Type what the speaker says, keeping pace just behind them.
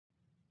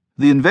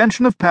The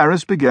invention of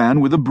Paris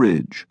began with a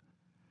bridge.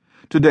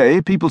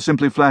 Today, people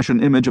simply flash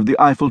an image of the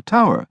Eiffel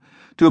Tower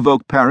to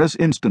evoke Paris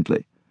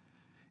instantly.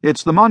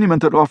 It's the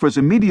monument that offers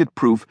immediate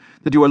proof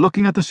that you are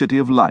looking at the City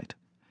of Light.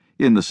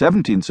 In the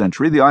 17th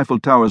century, the Eiffel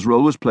Tower's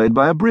role was played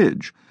by a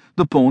bridge,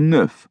 the Pont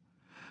Neuf.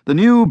 The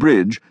new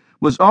bridge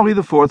was Henri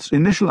IV's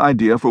initial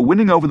idea for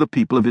winning over the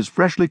people of his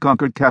freshly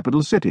conquered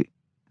capital city,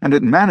 and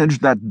it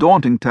managed that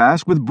daunting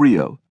task with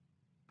brio.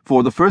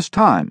 For the first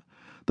time,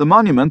 the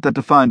monument that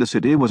defined a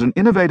city was an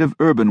innovative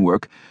urban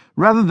work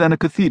rather than a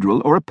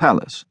cathedral or a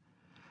palace.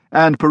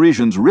 And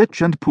Parisians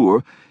rich and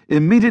poor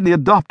immediately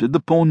adopted the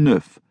Pont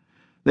Neuf.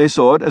 They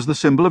saw it as the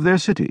symbol of their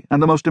city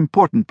and the most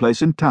important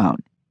place in town.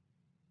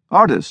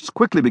 Artists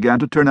quickly began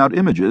to turn out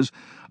images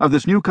of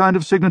this new kind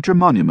of signature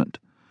monument.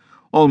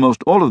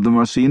 Almost all of them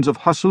are scenes of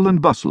hustle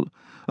and bustle,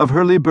 of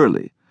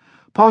hurly-burly,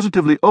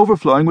 positively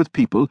overflowing with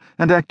people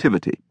and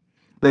activity.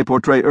 They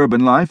portray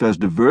urban life as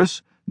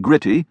diverse,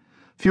 gritty,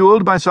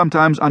 fueled by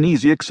sometimes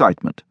uneasy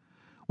excitement.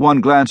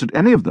 One glance at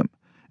any of them,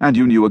 and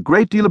you knew a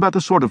great deal about the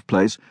sort of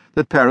place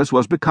that Paris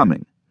was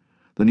becoming.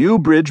 The new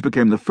bridge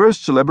became the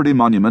first celebrity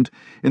monument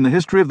in the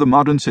history of the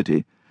modern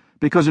city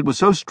because it was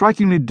so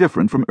strikingly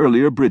different from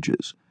earlier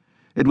bridges.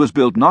 It was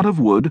built not of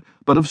wood,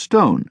 but of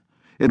stone.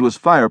 It was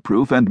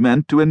fireproof and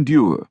meant to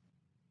endure.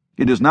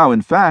 It is now,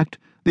 in fact,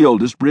 the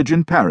oldest bridge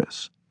in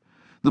Paris.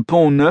 The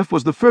Pont Neuf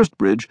was the first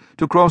bridge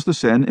to cross the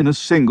Seine in a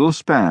single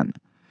span.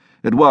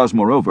 It was,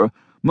 moreover,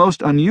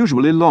 most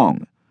unusually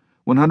long,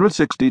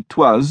 160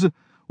 toises,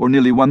 or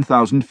nearly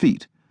 1,000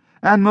 feet,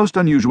 and most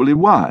unusually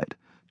wide,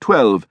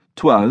 12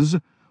 toises,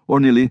 or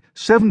nearly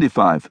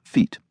 75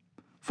 feet,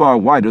 far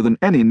wider than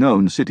any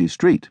known city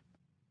street.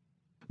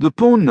 The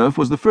Pont Neuf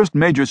was the first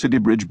major city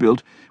bridge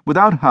built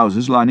without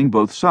houses lining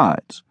both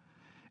sides.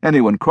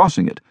 Anyone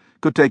crossing it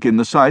could take in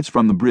the sights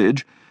from the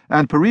bridge,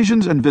 and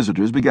Parisians and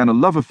visitors began a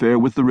love affair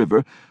with the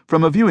river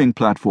from a viewing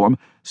platform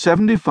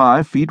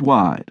 75 feet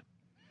wide.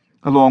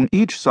 Along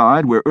each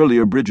side where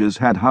earlier bridges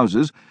had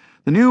houses,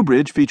 the new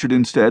bridge featured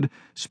instead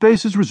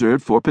spaces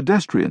reserved for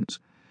pedestrians.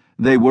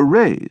 They were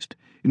raised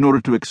in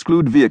order to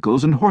exclude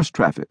vehicles and horse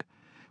traffic.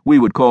 We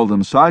would call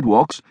them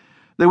sidewalks.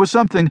 There was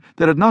something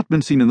that had not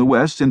been seen in the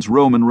West since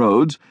Roman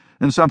roads,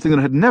 and something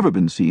that had never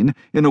been seen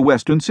in a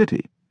Western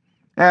city.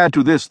 Add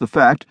to this the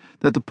fact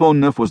that the Pont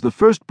Neuf was the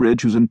first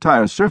bridge whose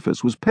entire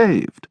surface was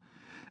paved,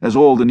 as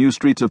all the new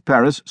streets of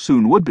Paris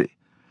soon would be.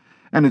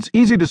 And it's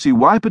easy to see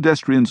why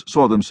pedestrians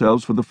saw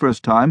themselves for the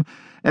first time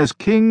as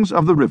kings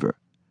of the river.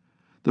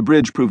 The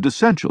bridge proved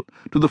essential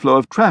to the flow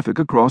of traffic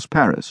across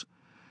Paris.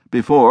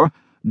 Before,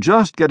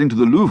 just getting to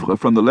the Louvre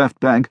from the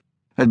left bank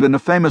had been a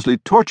famously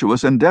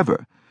tortuous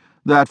endeavor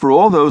that, for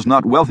all those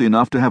not wealthy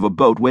enough to have a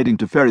boat waiting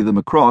to ferry them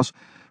across,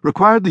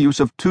 required the use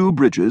of 2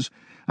 bridges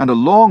and a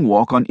long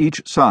walk on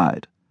each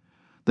side.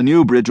 The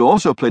new bridge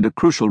also played a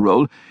crucial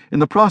role in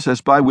the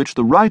process by which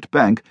the right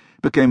bank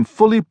became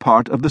fully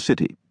part of the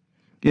city.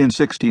 In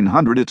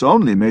 1600, its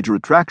only major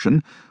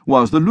attraction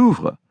was the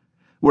Louvre,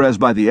 whereas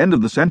by the end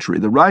of the century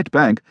the right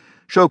bank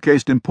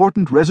showcased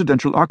important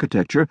residential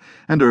architecture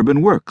and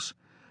urban works,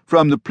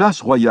 from the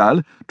Place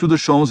Royale to the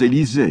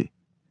Champs-Élysées.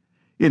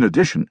 In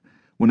addition,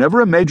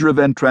 whenever a major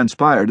event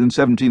transpired in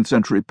 17th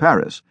century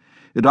Paris,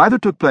 it either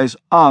took place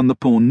on the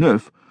Pont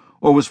Neuf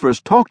or was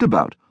first talked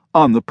about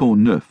on the Pont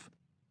Neuf.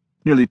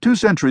 Nearly 2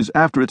 centuries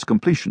after its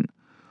completion,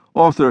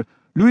 author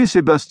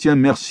Louis-Sébastien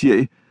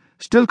Mercier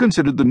still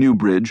considered the new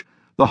bridge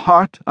the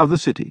heart of the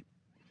city.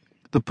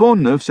 The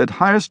Pont Neuf set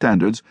higher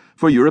standards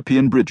for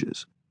European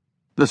bridges.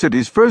 The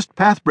city's first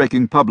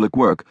path-breaking public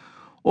work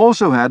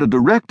also had a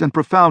direct and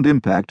profound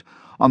impact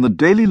on the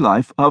daily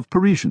life of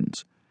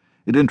Parisians.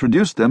 It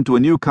introduced them to a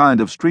new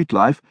kind of street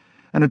life,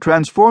 and it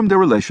transformed their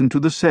relation to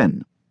the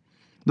Seine.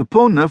 The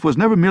Pont Neuf was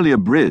never merely a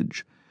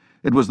bridge.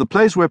 It was the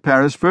place where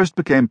Paris first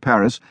became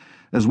Paris,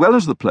 as well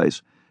as the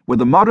place where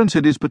the modern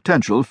city's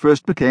potential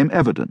first became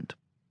evident.